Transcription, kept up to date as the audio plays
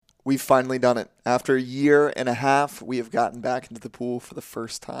We've finally done it. After a year and a half, we have gotten back into the pool for the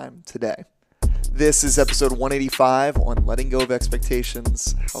first time today. This is episode 185 on letting go of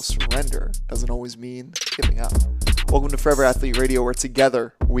expectations, how surrender doesn't always mean giving up. Welcome to Forever Athlete Radio, where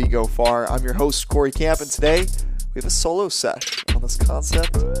together we go far. I'm your host, Corey Camp, and today we have a solo sesh on this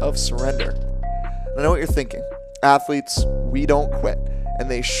concept of surrender. And I know what you're thinking. Athletes, we don't quit, and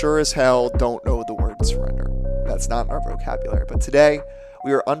they sure as hell don't know the word surrender. That's not in our vocabulary. But today,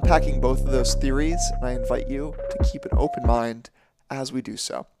 we are unpacking both of those theories, and I invite you to keep an open mind as we do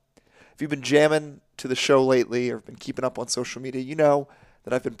so. If you've been jamming to the show lately or been keeping up on social media, you know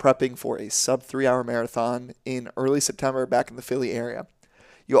that I've been prepping for a sub 3-hour marathon in early September back in the Philly area.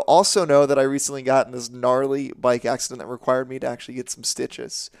 You'll also know that I recently got in this gnarly bike accident that required me to actually get some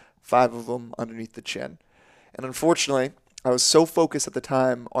stitches, 5 of them underneath the chin. And unfortunately, I was so focused at the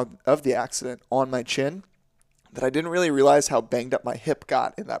time of the accident on my chin that I didn't really realize how banged up my hip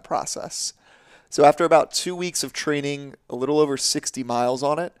got in that process. So after about 2 weeks of training, a little over 60 miles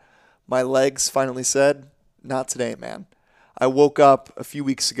on it, my legs finally said, not today, man. I woke up a few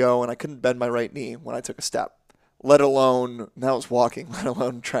weeks ago and I couldn't bend my right knee when I took a step, let alone, now I was walking, let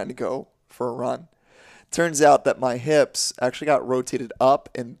alone trying to go for a run. Turns out that my hips actually got rotated up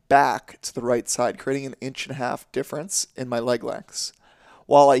and back to the right side, creating an 1.5 inch difference in my leg lengths.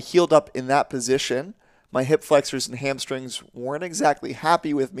 While I healed up in that position, my hip flexors and hamstrings weren't exactly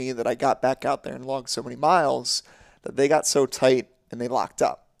happy with me that I got back out there and logged so many miles that they got so tight and they locked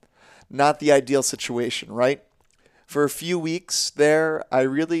up. Not the ideal situation, right? For a few weeks there, I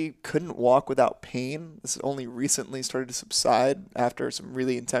really couldn't walk without pain. This only recently started to subside after some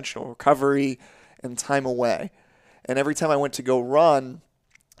really intentional recovery and time away. And every time I went to go run,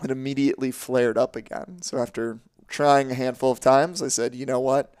 it immediately flared up again. So after trying a handful of times, I said, you know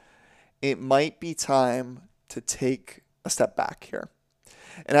what? It might be time to take a step back here.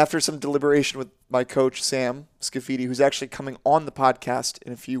 And after some deliberation with my coach, Sam Scafidi, who's actually coming on the podcast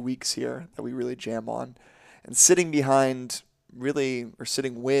in a few weeks here that we really jam on, and sitting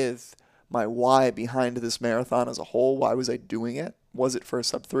with my why behind this marathon as a whole, why was I doing it? Was it for a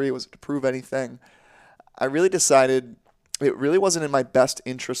sub 3? Was it to prove anything? I really decided it really wasn't in my best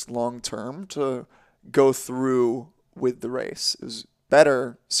interest long term to go through with the race. It was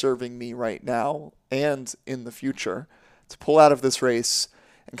better serving me right now and in the future to pull out of this race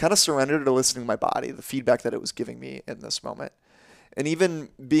and kind of surrender to listening to my body, the feedback that it was giving me in this moment. And even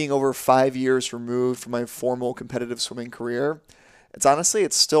being over 5 years removed from my formal competitive swimming career,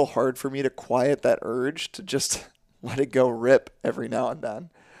 it's still hard for me to quiet that urge to just let it go rip every now and then.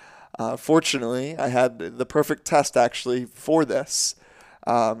 Fortunately, I had the perfect test actually for this.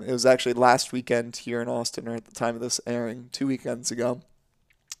 It was actually last weekend here in Austin, or at the time of this airing, 2 weekends ago,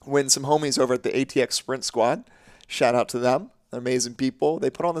 when some homies over at the ATX Sprint Squad, shout out to them, they're amazing people. They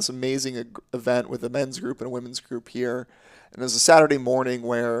put on this amazing event with a men's group and a women's group here. And it was a Saturday morning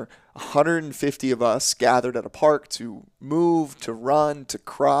where 150 of us gathered at a park to move, to run, to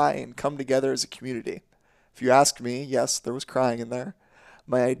cry, and come together as a community. If you ask me, yes, there was crying in there.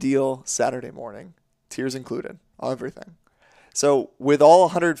 My ideal Saturday morning, tears included, everything. So with all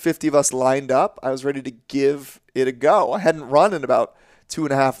 150 of us lined up, I was ready to give it a go. I hadn't run in about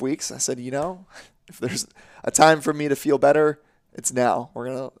 2.5 weeks. I said, if there's a time for me to feel better, it's now. We're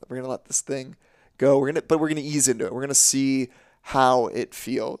gonna let this thing go. But we're gonna ease into it. We're gonna see how it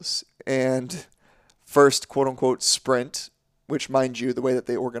feels. And first, quote unquote, sprint, which, mind you, the way that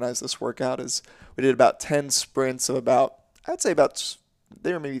they organize this workout is we did about 10 sprints of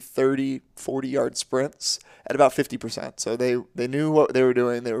they were maybe 30, 40-yard sprints at about 50%. So they knew what they were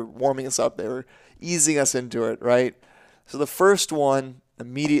doing. They were warming us up. They were easing us into it, right? So the first one,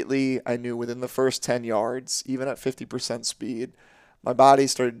 immediately I knew within the first 10 yards, even at 50% speed, my body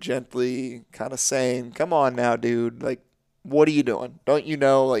started gently kind of saying, come on now, dude. Like, what are you doing? Don't you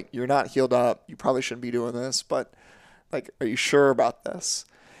know, like, you're not healed up. You probably shouldn't be doing this, but, like, are you sure about this?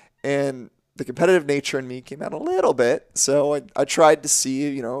 And the competitive nature in me came out a little bit, so I tried to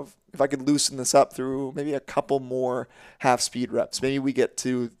see, if I could loosen this up through maybe a couple more half-speed reps. Maybe we get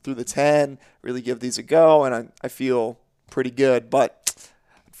through the 10, really give these a go, and I feel pretty good. But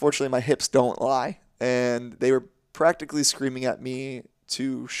unfortunately, my hips don't lie, and they were practically screaming at me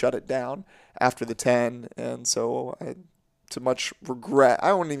to shut it down after the 10, and so to much regret,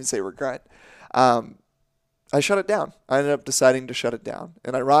 I wouldn't even say regret, I shut it down. I ended up deciding to shut it down,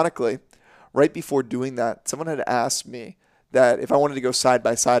 and ironically, right before doing that, someone had asked me that if I wanted to go side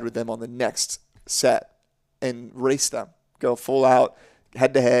by side with them on the next set and race them, go full out,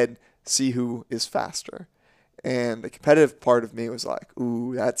 head to head, see who is faster. And the competitive part of me was like,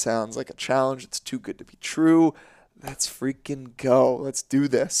 ooh, that sounds like a challenge. It's too good to be true. let's freaking go. Let's do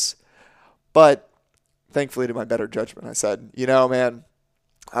this. But thankfully, to my better judgment, I said, man,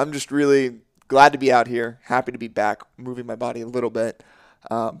 I'm just really glad to be out here, happy to be back, moving my body a little bit.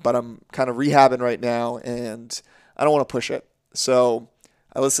 But I'm kind of rehabbing right now, and I don't want to push it. So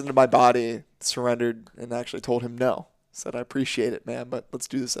I listened to my body, surrendered, and actually told him no. Said, I appreciate it, man, but let's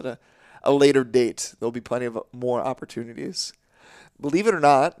do this at a later date. There'll be plenty of more opportunities. Believe it or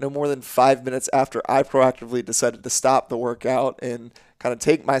not, no more than 5 minutes after I proactively decided to stop the workout and kind of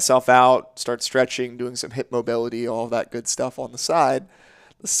take myself out, start stretching, doing some hip mobility, all that good stuff on the side,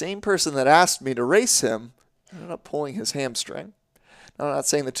 the same person that asked me to race him ended up pulling his hamstring. Now, I'm not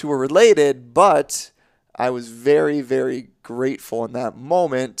saying the two are related, but I was very, very grateful in that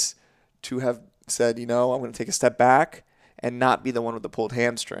moment to have said, I'm going to take a step back and not be the one with the pulled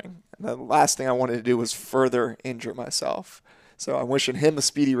hamstring. And the last thing I wanted to do was further injure myself. So I'm wishing him a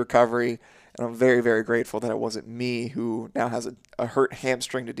speedy recovery, and I'm very, very grateful that it wasn't me who now has a hurt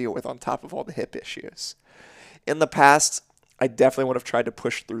hamstring to deal with on top of all the hip issues. In the past, I definitely would have tried to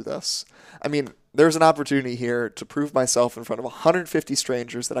push through this. I mean, there's an opportunity here to prove myself in front of 150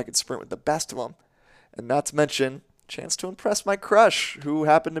 strangers that I could sprint with the best of them. And not to mention, a chance to impress my crush, who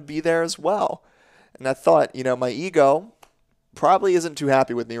happened to be there as well. And I thought, my ego probably isn't too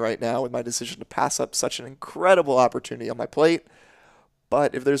happy with me right now with my decision to pass up such an incredible opportunity on my plate.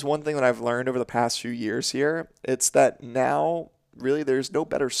 But if there's one thing that I've learned over the past few years here, it's that now really there's no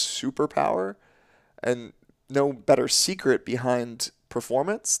better superpower and no better secret behind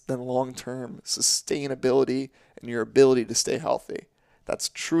performance than long-term sustainability and your ability to stay healthy. That's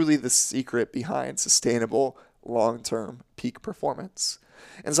truly the secret behind sustainable long-term peak performance.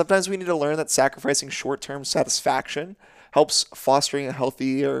 And sometimes we need to learn that sacrificing short-term satisfaction helps fostering a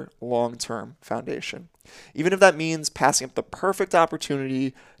healthier long-term foundation. Even if that means passing up the perfect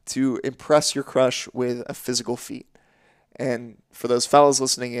opportunity to impress your crush with a physical feat. And for those fellas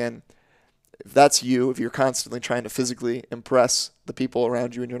listening in, if that's you, if you're constantly trying to physically impress the people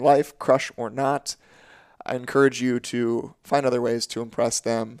around you in your life, crush or not, I encourage you to find other ways to impress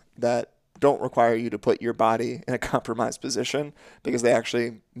them that don't require you to put your body in a compromised position, because they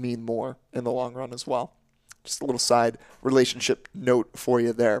actually mean more in the long run as well. Just a little side relationship note for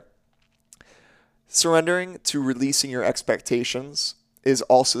you there. Surrendering to releasing your expectations is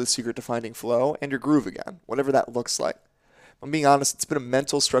also the secret to finding flow and your groove again, whatever that looks like. If I'm being honest, it's been a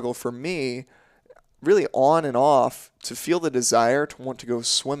mental struggle for me, really on and off, to feel the desire to want to go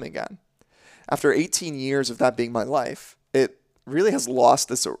swim again. After 18 years of that being my life, it really has lost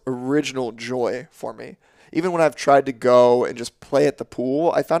this original joy for me. Even when I've tried to go and just play at the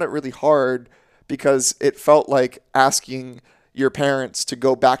pool, I found it really hard because it felt like asking your parents to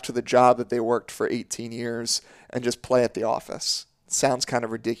go back to the job that they worked for 18 years and just play at the office. It sounds kind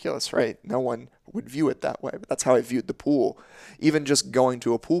of ridiculous, right? No one would view it that way, but that's how I viewed the pool. Even just going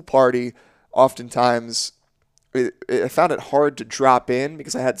to a pool party, oftentimes I found it hard to drop in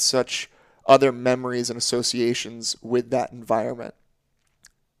because I had such other memories and associations with that environment.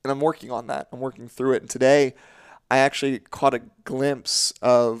 And I'm working on that. I'm working through it. And today, I actually caught a glimpse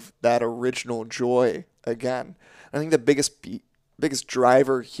of that original joy again. I think the biggest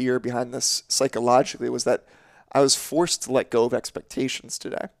driver here behind this psychologically was that I was forced to let go of expectations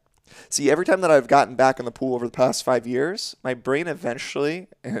today. See, every time that I've gotten back in the pool over the past 5 years, my brain eventually,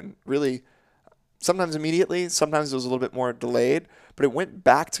 and really sometimes immediately, sometimes it was a little bit more delayed, but it went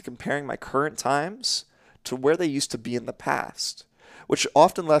back to comparing my current times to where they used to be in the past, which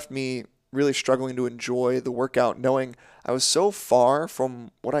often left me really struggling to enjoy the workout, knowing I was so far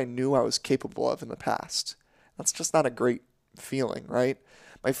from what I knew I was capable of in the past. That's just not a great feeling, right?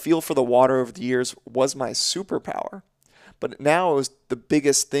 My feel for the water over the years was my superpower, but now it was the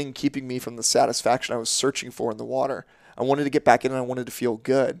biggest thing keeping me from the satisfaction I was searching for in the water. I wanted to get back in and I wanted to feel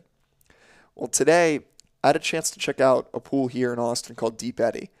good. Well, today I had a chance to check out a pool here in Austin called Deep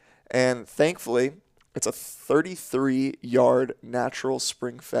Eddy, and thankfully it's a 33-yard natural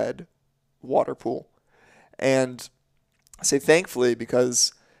spring-fed water pool. And I say thankfully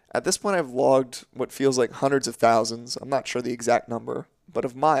because at this point I've logged what feels like hundreds of thousands, I'm not sure the exact number, but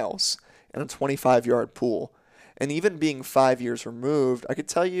of miles in a 25-yard pool. And even being 5 years removed, I could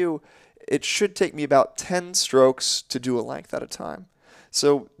tell you it should take me about 10 strokes to do a length at a time.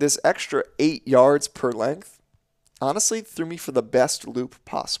 So this extra 8 yards per length honestly threw me for the best loop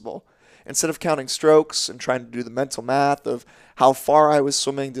possible. Instead of counting strokes and trying to do the mental math of how far I was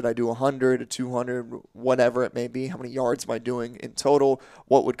swimming, did I do 100, 200, whatever it may be, how many yards am I doing in total,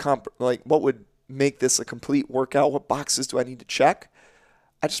 what would make this a complete workout, what boxes do I need to check?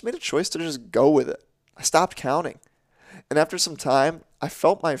 I just made a choice to just go with it. I stopped counting. And after some time, I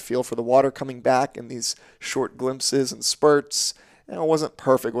felt my feel for the water coming back in these short glimpses and spurts. And it wasn't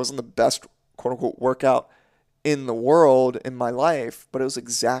perfect. It wasn't the best quote unquote workout in the world in my life, but it was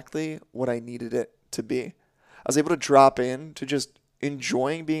exactly what I needed it to be. I was able to drop in to just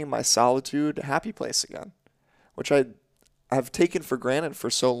enjoying being in my solitude, happy place again, which I've taken for granted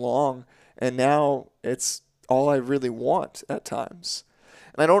for so long, and now it's all I really want at times.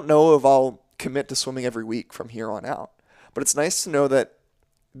 And I don't know if I'll commit to swimming every week from here on out, but it's nice to know that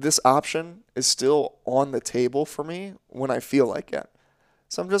this option is still on the table for me when I feel like it.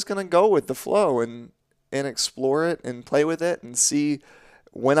 So I'm just going to go with the flow and explore it and play with it and see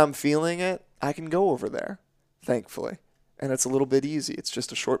when I'm feeling it, I can go over there, thankfully. And it's a little bit easy. It's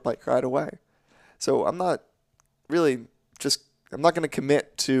just a short bike ride away. So I'm not going to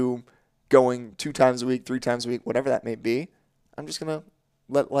commit to going 2 times a week, 3 times a week, whatever that may be. I'm just going to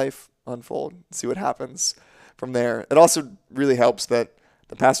let life unfold and see what happens from there. It also really helps that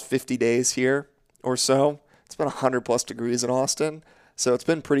the past 50 days here or so, it's been 100 plus degrees in Austin. So it's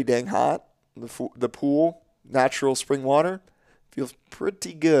been pretty dang hot. The pool, natural spring water, feels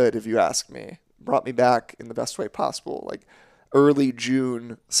pretty good if you ask me. Brought me back in the best way possible, like early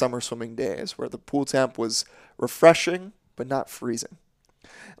June summer swimming days where the pool temp was refreshing but not freezing.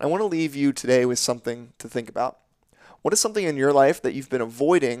 And I want to leave you today with something to think about. What is something in your life that you've been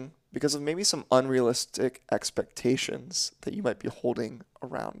avoiding because of maybe some unrealistic expectations that you might be holding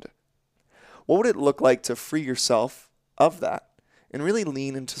around? What would it look like to free yourself of that and really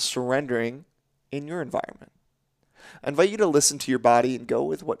lean into surrendering in your environment? I invite you to listen to your body and go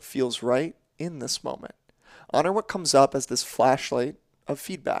with what feels right in this moment. Honor what comes up as this flashlight of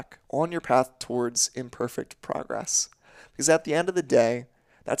feedback on your path towards imperfect progress. Because at the end of the day,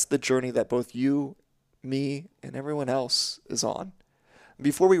 that's the journey that both you, me, and everyone else is on.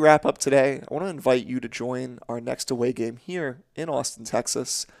 Before we wrap up today, I want to invite you to join our next away game here in Austin,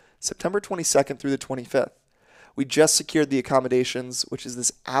 Texas, September 22nd through the 25th. We just secured the accommodations, which is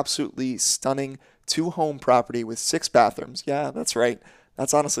this absolutely stunning 2-home property with 6 bathrooms. Yeah, that's right.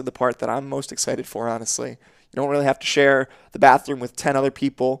 That's honestly the part that I'm most excited for, honestly. You don't really have to share the bathroom with 10 other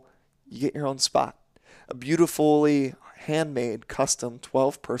people. You get your own spot. A beautifully handmade, custom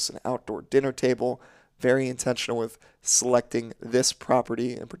 12-person outdoor dinner table. Very intentional with selecting this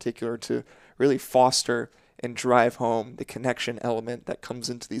property in particular to really foster and drive home the connection element that comes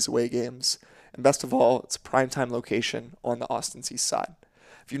into these away games. And best of all, it's a primetime location on the Austin East Side.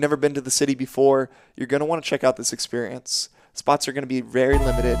 If you've never been to the city before, you're going to want to check out this experience. Spots are going to be very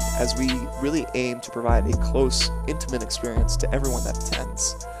limited as we really aim to provide a close, intimate experience to everyone that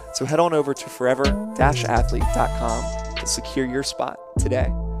attends. So head on over to forever-athlete.com to secure your spot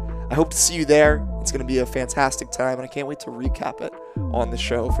today. I hope to see you there. It's going to be a fantastic time, and I can't wait to recap it on the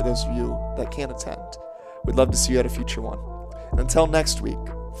show for those of you that can't attend. We'd love to see you at a future one. And until next week,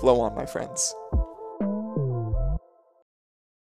 flow on, my friends.